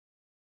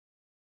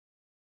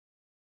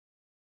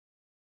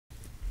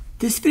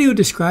This video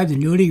describes the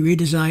newly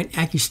redesigned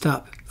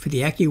Accu-Stop for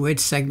the Accu-Wedge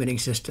Segmenting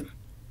system.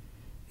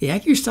 The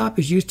Accu-Stop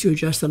is used to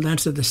adjust the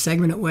lengths of the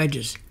segmented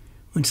wedges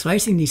when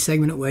slicing these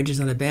segmented wedges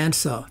on a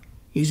bandsaw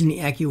using the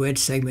Accu-Wedge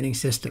Segmenting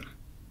system.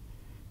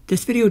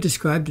 This video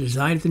describes the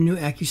design of the new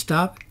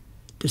Accu-Stop,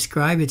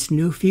 describe its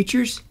new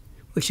features,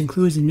 which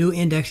includes the new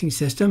indexing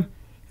system,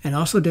 and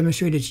also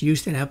demonstrate its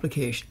use and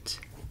applications.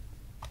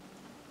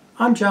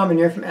 I'm John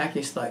Manier from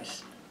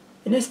Accu-Slice.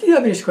 In this video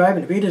I'll be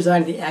describing the redesign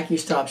of the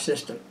Accu-Stop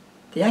system.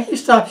 The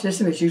Accu-Stop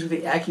system is used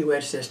with the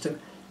Accu-Wedge system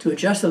to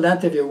adjust the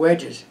length of your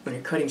wedges when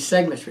you're cutting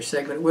segments for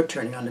segment wood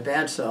turning on the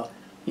bandsaw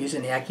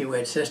using the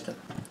Accu-Wedge system.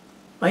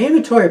 My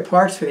inventory of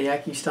parts for the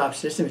Accu-Stop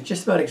system is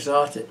just about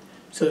exhausted,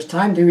 so it's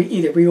time to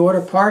either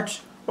reorder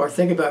parts or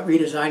think about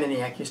redesigning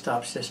the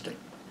Accu-Stop system.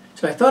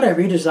 So I thought I'd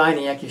redesign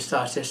the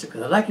Accu-Stop system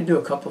because I'd like to do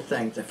a couple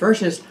things. The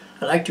first is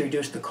I'd like to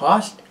reduce the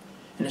cost,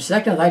 and the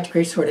second I'd like to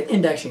create sort of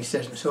indexing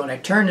system. So when I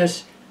turn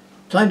this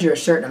plunger a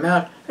certain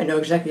amount, I know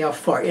exactly how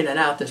far in and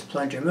out this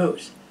plunger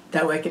moves.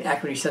 That way I can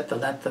accurately set the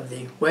length of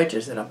the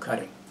wedges that I'm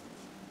cutting.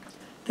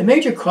 The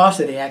major cost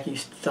of the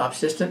Accu-Stop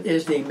system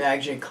is the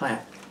MagJig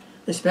clamp.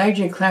 This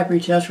MagJig clamp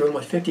retails for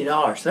almost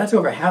 $50, so that's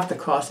over half the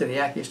cost of the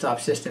Accu-Stop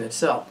system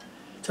itself.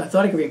 So I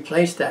thought I could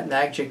replace that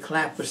MagJig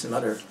clamp with some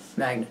other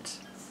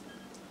magnets.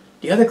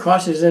 The other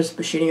cost is this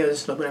machining of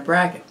this aluminum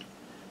bracket.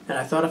 And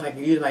I thought if I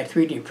could use my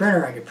 3D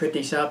printer, I could print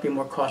these out, be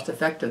more cost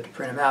effective to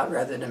print them out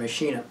rather than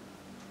machine them.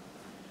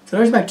 So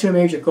those are my two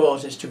major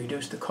goals, is to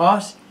reduce the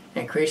cost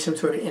and create some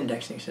sort of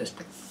indexing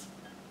system.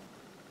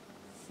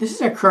 This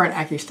is our current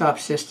Accu-Stop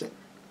system.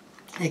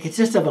 It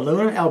consists of an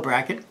aluminum L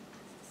bracket,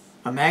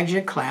 a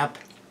MagJig clamp,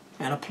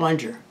 and a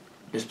plunger.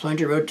 This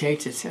plunger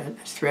rotates its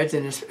threads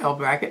in this L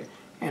bracket,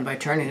 and by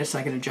turning this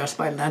I can adjust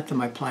my length of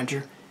my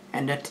plunger,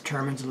 and that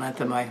determines the length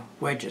of my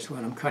wedges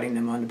when I'm cutting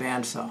them on the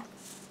bandsaw.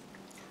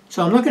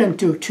 So I'm looking to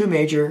do two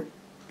major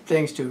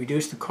things to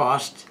reduce the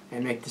cost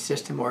and make the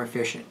system more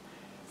efficient.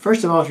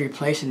 First of all is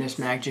replacing this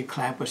MagJig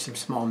clamp with some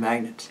small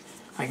magnets.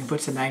 I can put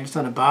some magnets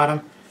on the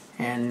bottom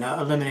and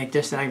eliminate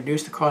this, and I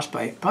reduce the cost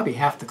by probably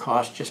half the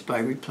cost just by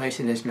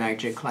replacing this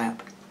MagJig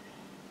clamp.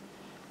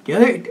 The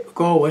other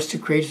goal was to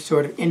create a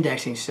sort of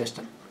indexing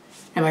system.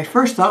 And my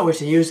first thought was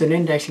to use an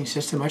indexing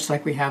system much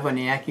like we have on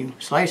the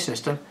Accu-Slice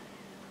system,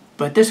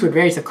 but this would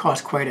raise the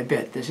cost quite a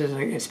bit. This is an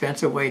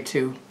expensive way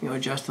to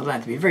adjust the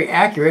length. It'd be very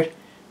accurate,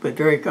 but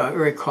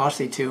very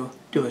costly to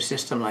do a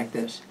system like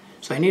this.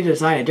 So I need to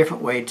design a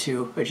different way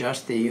to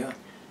adjust the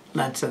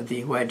lengths of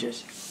the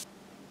wedges.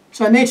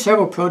 So I made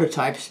several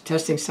prototypes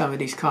testing some of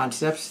these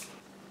concepts.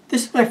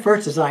 This is my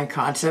first design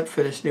concept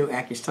for this new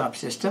Accu-Stop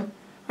system.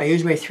 I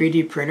used my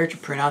 3D printer to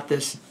print out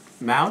this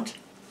mount.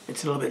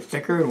 It's a little bit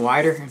thicker and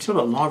wider, and it's a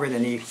little bit longer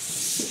than the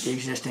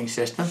existing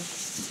system,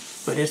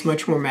 but it's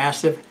much more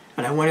massive,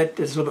 and I want it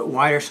a little bit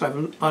wider so I have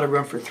a lot of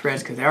room for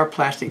threads because there are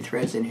plastic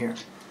threads in here.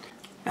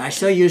 And I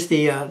still use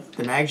the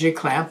MagJig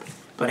clamp,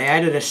 but I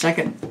added a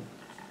second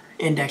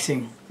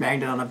indexing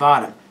magnet on the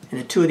bottom, and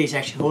the two of these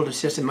actually hold the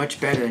system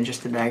much better than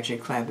just the MagJig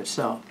clamp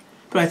itself.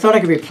 But I thought I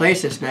could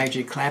replace this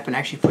MagJig clamp and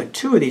actually put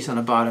two of these on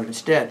the bottom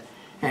instead,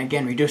 and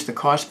again reduce the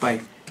cost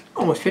by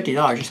almost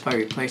 $50 just by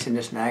replacing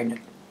this magnet.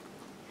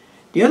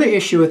 The other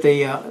issue with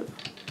the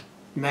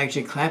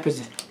MagJig clamp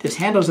is this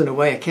handle's in the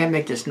way. I can't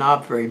make this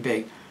knob very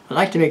big. I'd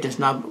like to make this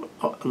knob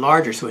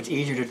larger so it's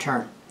easier to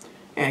turn.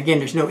 And again,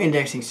 there's no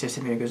indexing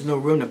system here. There's no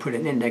room to put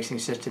an indexing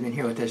system in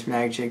here with this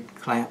MagJig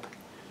clamp.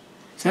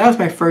 So that was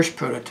my first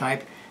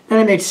prototype. Then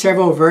I made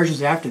several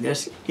versions after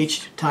this,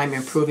 each time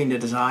improving the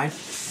design.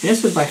 And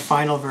this was my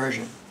final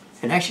version.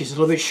 And actually it's a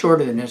little bit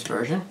shorter than this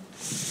version.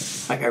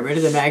 I got rid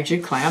of the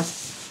MagJig clamp.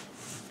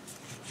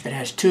 It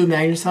has two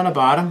magnets on the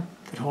bottom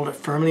that hold it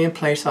firmly in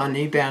place on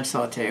the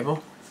bandsaw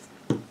table.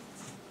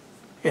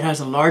 It has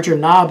a larger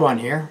knob on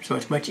here, so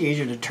it's much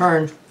easier to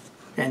turn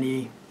than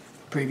the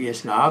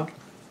previous knob.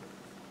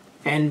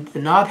 And the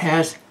knob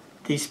has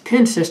these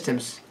pin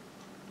systems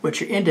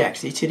which are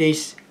indexed. Each of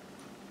these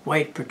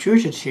white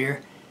protrusions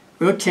here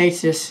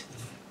rotates this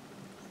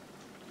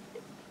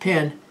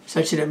pin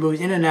such that it moves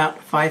in and out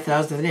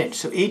 5,000 of an inch.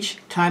 So each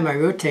time I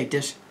rotate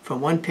this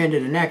from one pin to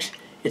the next,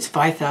 it's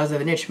 5,000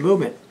 of an inch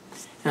movement.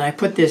 And I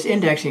put this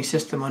indexing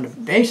system on the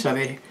base of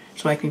it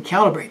so I can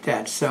calibrate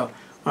that. So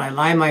when I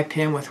line my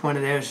pin with one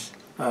of those,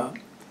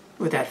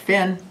 with that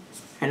fin,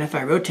 and if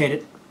I rotate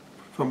it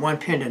from one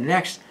pin to the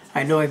next,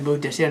 I know I've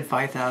moved this in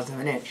 5,000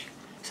 of an inch.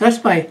 So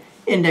that's my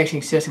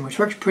indexing system, which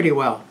works pretty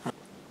well.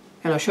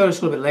 And I'll show this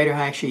a little bit later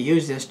how I actually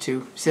use this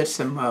to set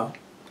some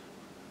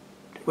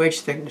wedge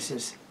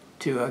thicknesses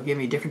to give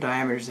me different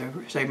diameters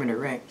of segmented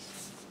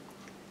rings.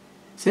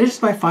 So this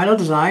is my final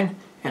design,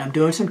 and I'm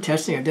doing some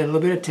testing. I've done a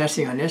little bit of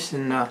testing on this,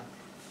 and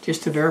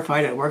just to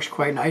verify that it works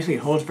quite nicely.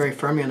 It holds very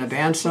firmly on the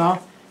bandsaw.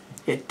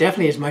 It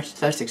definitely is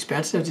much less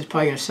expensive. It's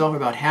probably going to sell for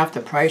about half the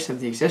price of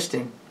the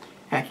existing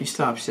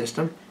Accu-Stop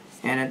system,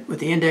 and with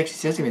the indexing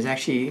system is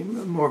actually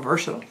more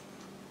versatile.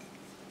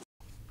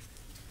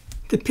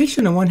 The pitch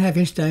on a 1/2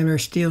 inch diameter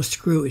steel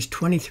screw is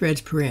 20 threads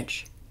per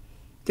inch.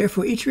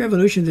 Therefore, each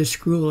revolution of this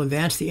screw will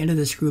advance the end of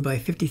the screw by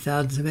 50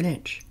 thousandths of an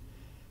inch.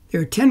 There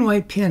are 10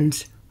 white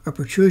pins or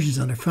protrusions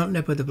on the front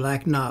lip of the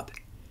black knob.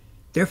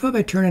 Therefore,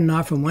 by turning the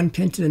knob from one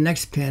pin to the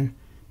next pin,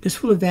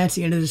 this will advance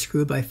the end of the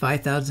screw by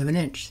 0.005 of an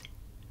inch.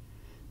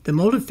 The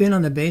molded fin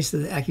on the base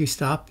of the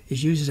Accu-Stop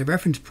is used as a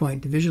reference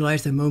point to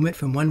visualize the movement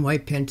from one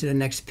white pin to the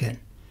next pin.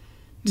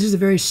 This is a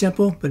very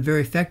simple but very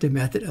effective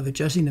method of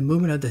adjusting the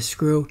movement of the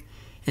screw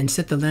and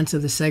set the lengths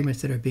of the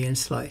segments that are being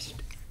sliced.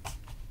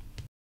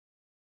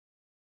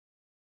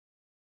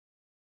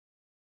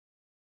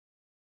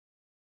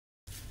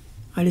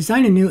 I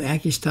designed a new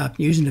Accu-Stop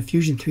using the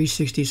Fusion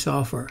 360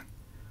 software.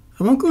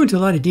 I won't go into a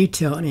lot of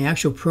detail on the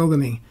actual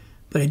programming,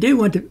 but I did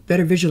want to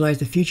better visualize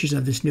the features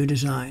of this new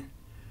design.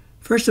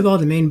 First of all,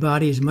 the main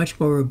body is much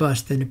more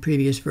robust than the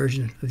previous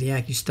version of the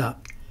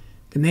Accu-Stop.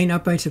 The main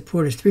upright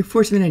support is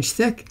 3/4 of an inch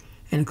thick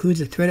and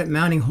includes a threaded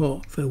mounting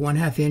hole for the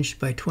 1/2 inch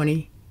by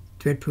 20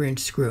 thread per inch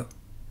screw.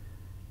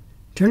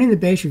 Turning the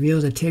base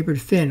reveals a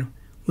tapered fin,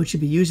 which should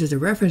be used as a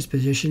reference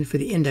position for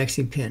the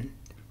indexing pin.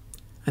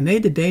 I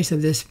made the base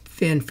of this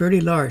fin fairly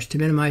large to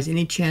minimize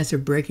any chance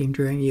of breaking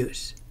during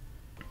use.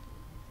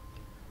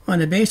 On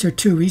the base are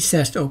 2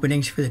 recessed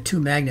openings for the 2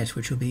 magnets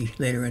which will be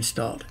later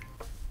installed.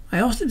 I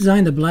also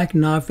designed the black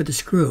knob for the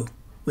screw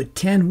with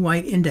 10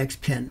 white index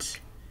pins.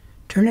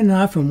 Turning the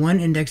knob from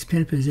one index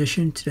pin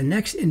position to the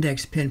next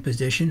index pin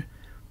position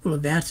will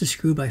advance the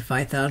screw by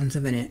 0.005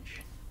 of an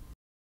inch.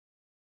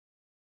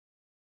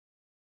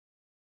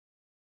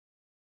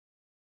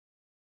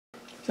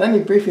 So let me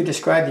briefly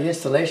describe the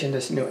installation of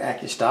this new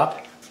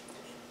Accu-Stop.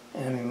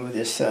 And let me move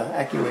this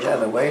Accu-Wedge out of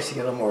the way so you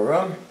get a little more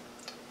room.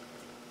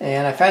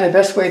 And I find the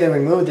best way to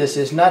remove this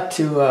is not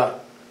to,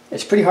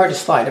 it's pretty hard to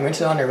slide. I mean,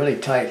 it's on there really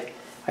tight.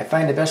 I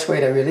find the best way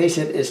to release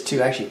it is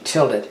to actually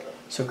tilt it.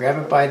 So grab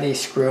it by the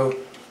screw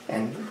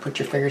and put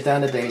your fingers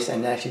down the base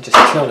and actually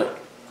just tilt it,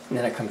 and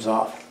then it comes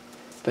off.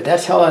 But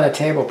that's held on the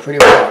table pretty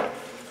well.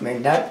 I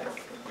mean,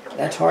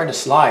 that's hard to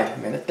slide. I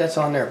mean, that's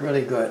on there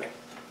really good.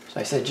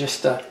 So I said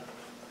just,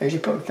 as you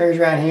put my fingers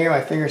around here,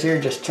 my fingers here,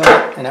 just tilt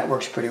it, and that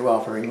works pretty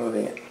well for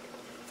removing it.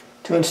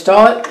 To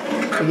install it,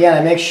 again,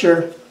 I make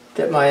sure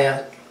that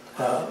my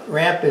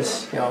ramp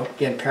is,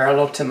 again,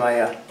 parallel to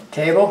my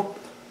table,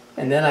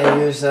 and then I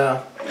use,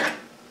 I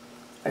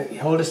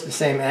hold this at the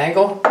same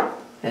angle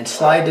and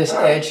slide this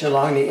edge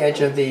along the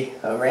edge of the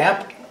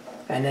ramp,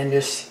 and then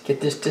just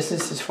get this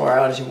distance as far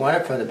out as you want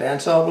it from the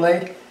bandsaw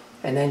blade,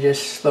 and then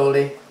just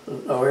slowly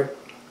lower it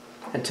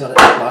until it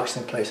locks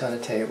in place on the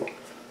table.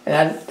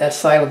 And that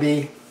slide will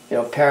be,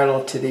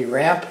 parallel to the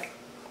ramp,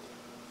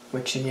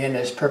 which again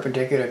is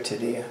perpendicular to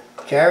the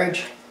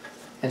carriage.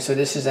 And so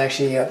this is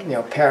actually,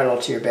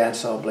 parallel to your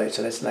bandsaw blade,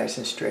 so that's nice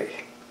and straight.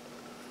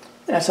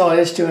 And that's all it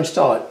is to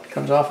install it. It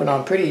comes off and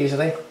on pretty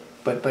easily,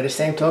 but by the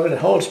same token, it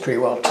holds pretty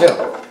well too.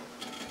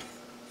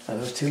 Now,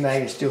 those 2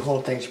 magnets do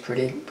hold things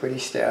pretty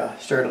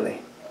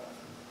sturdily.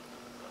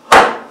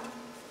 And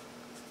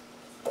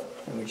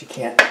you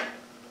can't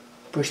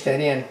push that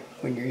in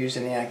when you're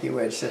using the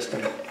Accu-Wedge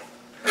system.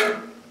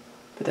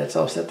 But that's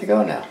all set to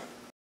go now.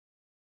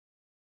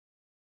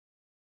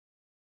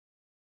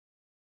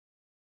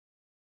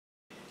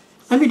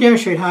 Let me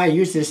demonstrate how I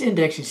use this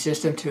indexing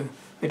system to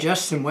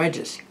adjust some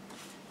wedges.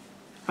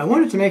 I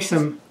wanted to make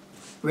some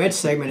red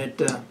segmented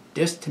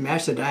disc to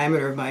match the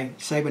diameter of my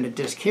segmented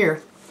disc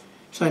here.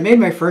 So I made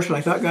my first one.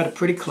 I thought got it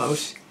pretty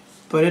close,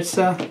 but it's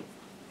a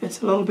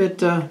little bit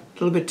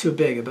too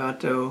big,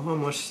 about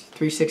almost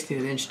 3/16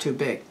 of an inch too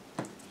big.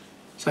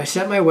 So I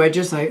set my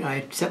wedges.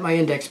 I set my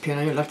index pin.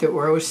 I left it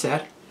where it was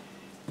set,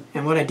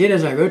 and what I did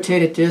is I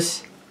rotated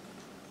this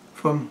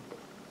from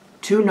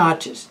 2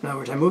 notches. In other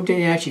words, I moved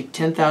it actually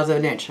 0.100 of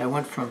an inch. I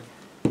went from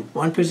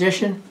one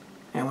position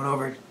and went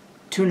over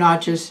 2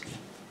 notches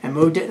and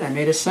moved it, and I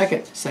made a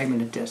second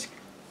segmented disc.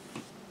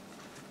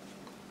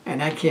 And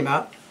that came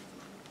out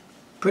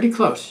pretty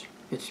close.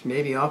 It's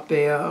maybe off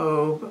by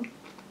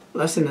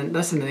less than an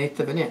 1/8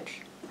 of an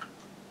inch.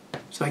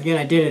 So again,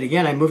 I did it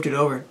again. I moved it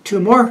over 2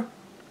 more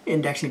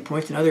indexing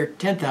points, another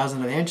 0.100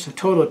 of an inch, so a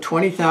total of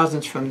 20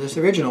 thousandths from this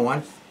original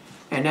one,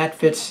 and that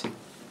fits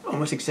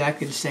almost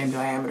exactly the same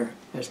diameter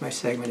as my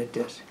segmented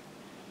disc.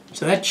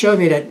 So that showed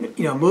me that,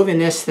 moving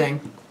this thing,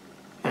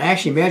 and I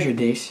actually measured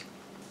these,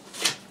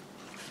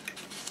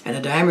 and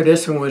the diameter of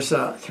this one was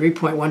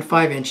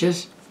 3.15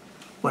 inches.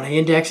 When I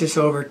indexed this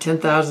over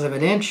 0.100 of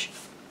an inch,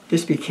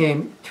 this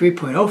became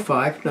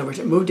 3.05. In other words,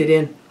 it moved it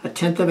in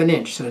 1/10 of an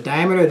inch. So the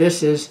diameter of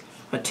this is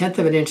 1/10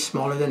 of an inch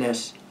smaller than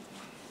this.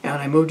 And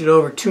I moved it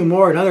over 2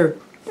 more, another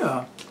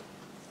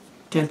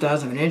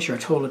 0.100 of an inch, or a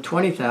total of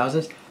 20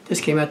 thousandths. This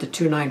came out to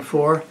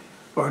 294,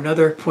 or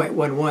another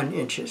 0.11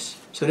 inches.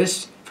 So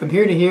this, from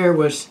here to here,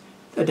 was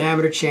the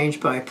diameter changed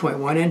by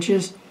 0.1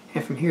 inches,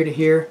 and from here to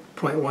here,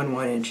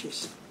 0.11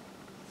 inches.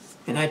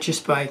 And that's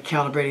just by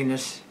calibrating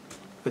this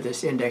with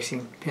this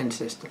indexing pin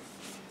system.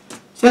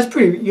 So that's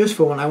pretty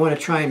useful when I want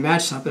to try and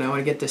match something. I want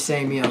to get the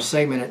same,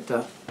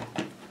 segmented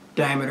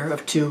diameter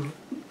of two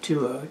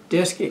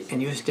discs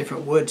and use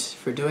different woods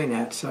for doing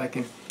that. So I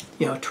can,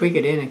 tweak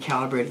it in and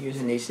calibrate it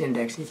using these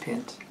indexing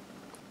pins.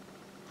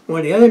 One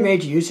of the other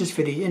major uses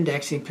for the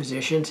indexing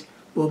positions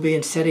will be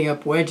in setting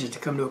up wedges to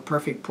come to a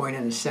perfect point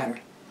in the center.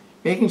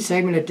 Making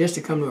segmented discs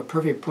to come to a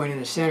perfect point in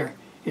the center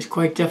is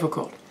quite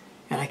difficult,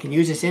 and I can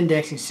use this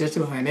indexing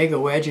system. If I make a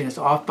wedge and it's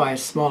off by a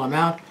small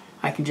amount,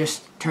 I can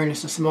just turn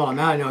this a small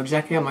amount. I know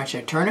exactly how much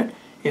I turn it.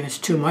 If it's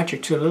too much or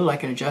too little, I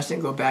can adjust it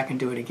and go back and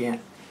do it again.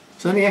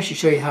 So let me actually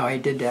show you how I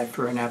did that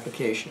for an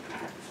application.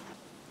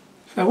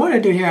 So I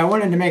wanted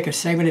to make a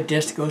segmented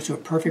disc that goes to a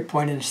perfect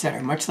point in the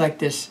center, much like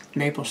this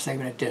maple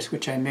segmented disc,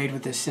 which I made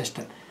with this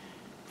system.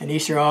 And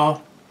this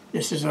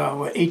is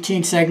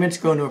 18 segments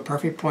going to a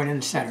perfect point in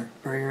the center.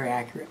 Very, very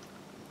accurate.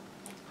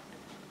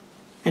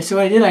 And so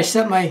what I did, I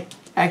set my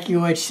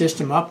Accu-Wedge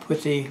system up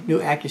with the new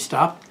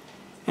Accu-Stop,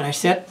 and I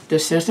set the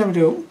system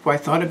to where I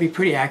thought it'd be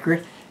pretty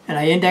accurate, and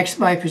I indexed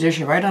my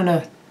position right on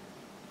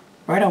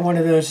one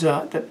of those,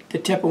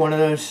 the tip of one of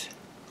those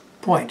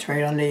points,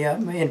 right on the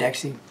my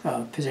indexing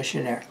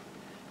position there.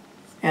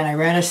 And I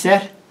ran a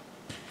set,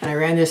 and I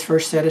ran this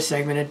first set of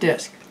segmented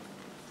disc.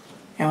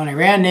 And when I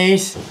ran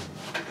these,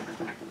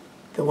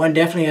 the one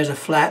definitely has a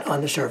flat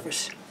on the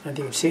surface. I don't know if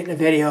you can see it in the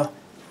video,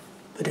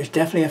 but there's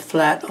definitely a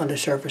flat on the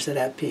surface of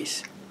that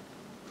piece.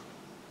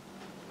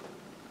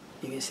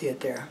 You can see it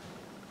there.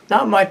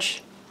 Not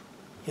much.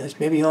 It's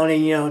maybe only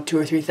 2 or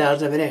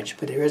 3/1000 of an inch,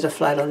 but there is a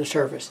flat on the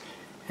surface,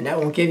 and that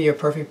won't give you a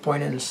perfect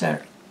point in the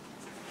center.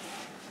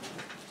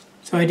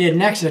 So I did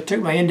next, I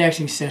took my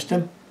indexing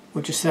system,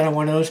 which is set on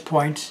one of those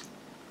points,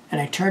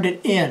 and I turned it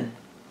in.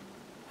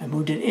 I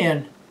moved it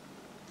in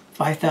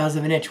 5/1000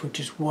 of an inch, which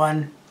is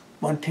one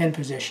pin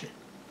position.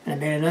 And I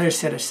made another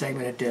set of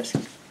segmented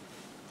discs.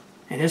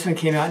 And this one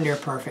came out near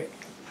perfect.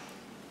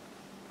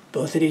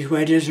 Both of these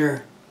wedges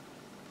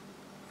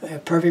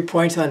have perfect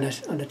points on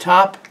the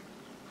top,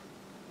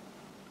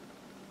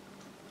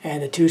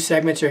 and the two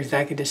segments are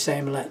exactly the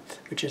same length,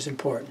 which is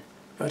important.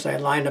 Notice I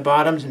aligned the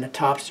bottoms and the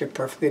tops are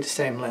perfectly the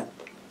same length.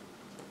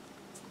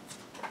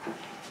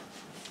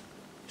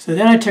 So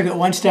then I took it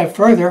one step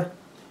further,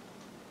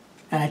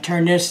 and I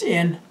turned this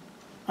in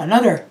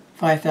another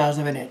 5/1000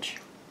 of an inch,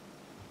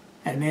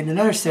 and made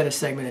another set of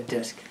segmented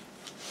disc.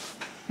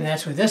 And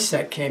that's where this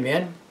set came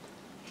in.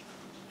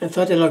 I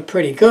thought they looked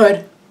pretty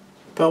good,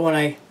 but when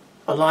I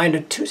aligned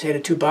the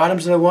two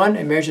bottoms of the one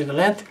and measured the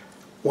length,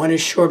 one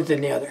is shorter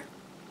than the other.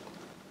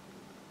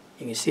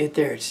 You can see it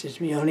there. It's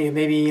only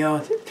maybe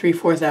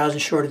 3-4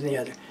 shorter than the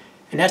other.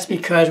 And that's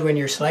because when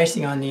you're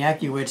slicing on the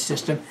Accu-Wedge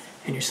system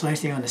and you're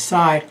slicing on the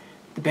side,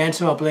 the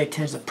bandsaw blade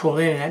tends to pull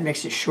in, and that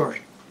makes it short.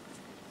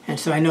 And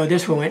so I know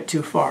this one went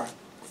too far.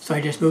 So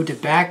I just moved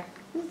it back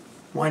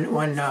one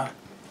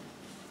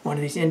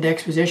of these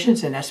index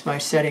positions, and that's my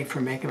setting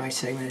for making my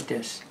segmented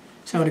discs.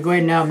 So I'm going to go ahead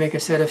and now make a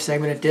set of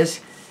segmented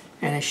discs,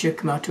 and it should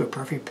come out to a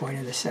perfect point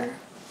in the center.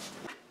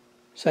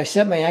 So I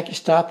set my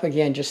Accu-Stop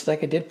again just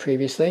like I did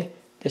previously.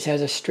 This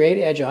has a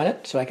straight edge on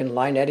it, so I can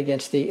line that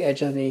against the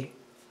edge of the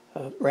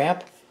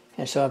ramp.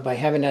 And so by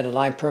having that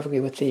aligned perfectly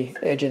with the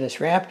edge of this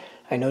ramp,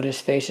 I know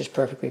this face is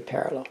perfectly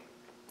parallel.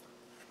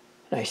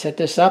 And I set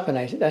this up, and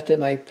that's at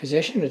my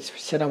position. It's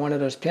set on one of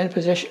those pin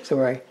positions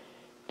where I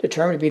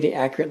determined to be the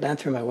accurate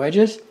length for my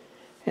wedges.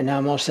 And now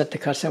I'm all set to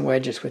cut some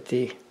wedges with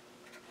the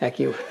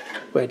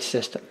Accu-Wedge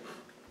system.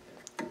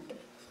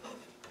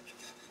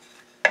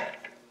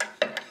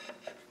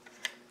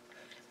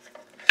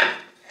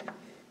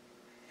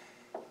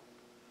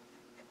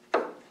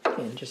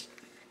 And just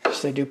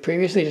as I do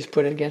previously, just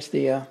put it against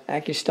the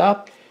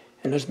Accu-Stop,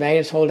 and those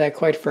magnets hold that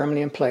quite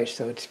firmly in place,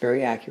 so it's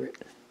very accurate.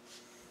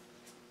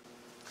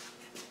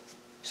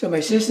 So my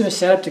system is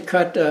set up to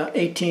cut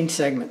 18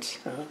 segments.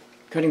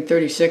 Cutting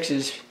 36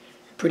 is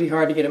pretty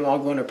hard to get them all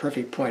going to a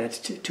perfect point. It's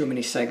too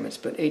many segments,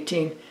 but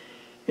 18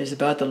 is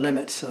about the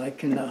limit, so I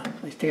think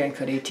I can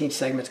cut 18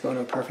 segments going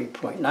to a perfect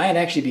point. 9 would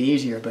actually be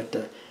easier,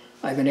 but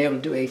I've been able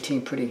to do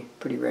 18 pretty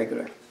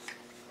regular.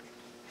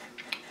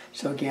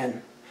 So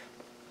again,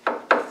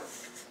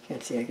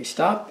 can't see, I can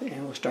stop,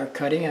 and we'll start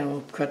cutting, and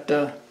we'll cut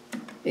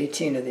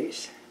 18 of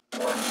these.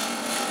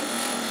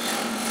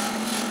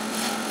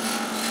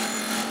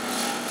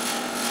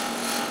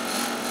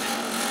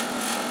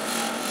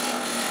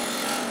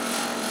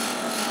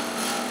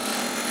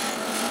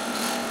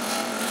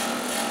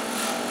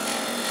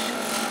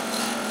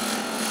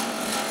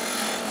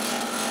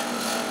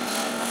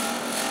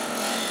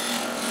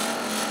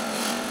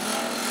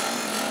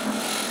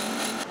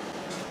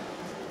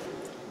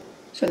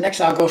 So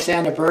next I'll go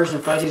sand the burrs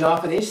and fuzzies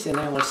off of these, and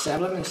then we'll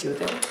assemble them and see what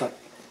they look like.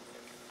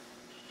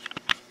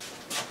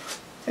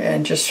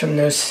 And just from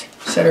those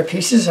center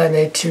pieces, I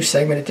made 2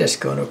 segmented discs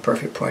going to a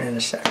perfect point in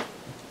the center.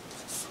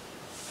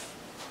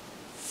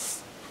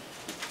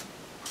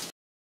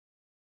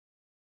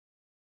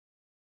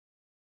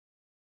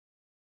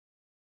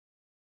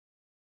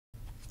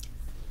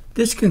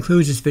 This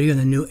concludes this video on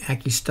the new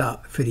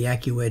Accu-Stop for the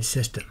Accu-Wedge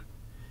system.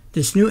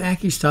 This new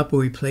Accu-Stop will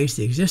replace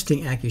the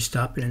existing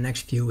Accu-Stop in the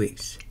next few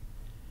weeks.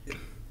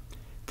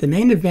 The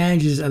main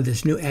advantages of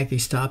this new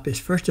Accu-Stop is,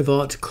 first of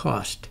all, its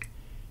cost.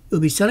 It will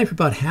be selling for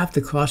about half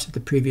the cost of the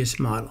previous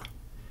model.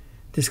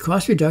 This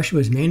cost reduction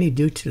was mainly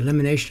due to the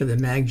elimination of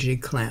the MagJig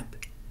clamp.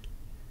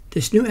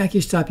 This new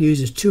Accu-Stop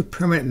uses 2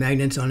 permanent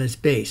magnets on its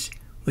base,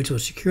 which will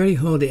securely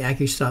hold the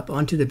Accu-Stop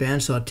onto the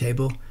bandsaw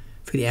table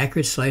for the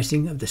accurate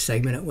slicing of the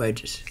segmented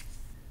wedges.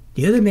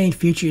 The other main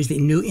feature is the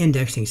new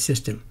indexing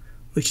system,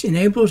 which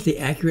enables the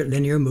accurate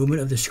linear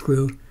movement of the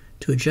screw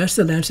to adjust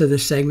the lengths of the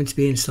segments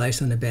being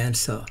sliced on the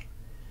bandsaw.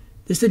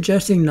 This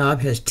adjusting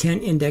knob has 10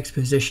 index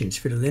positions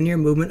for the linear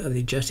movement of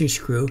the adjusting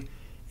screw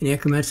in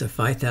increments of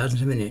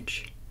 0.005 of an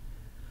inch.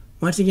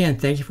 Once again,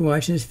 thank you for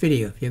watching this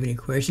video. If you have any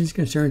questions,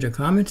 concerns, or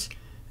comments,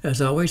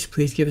 as always,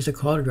 please give us a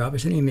call or drop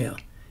us an email.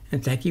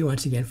 And thank you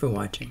once again for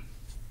watching.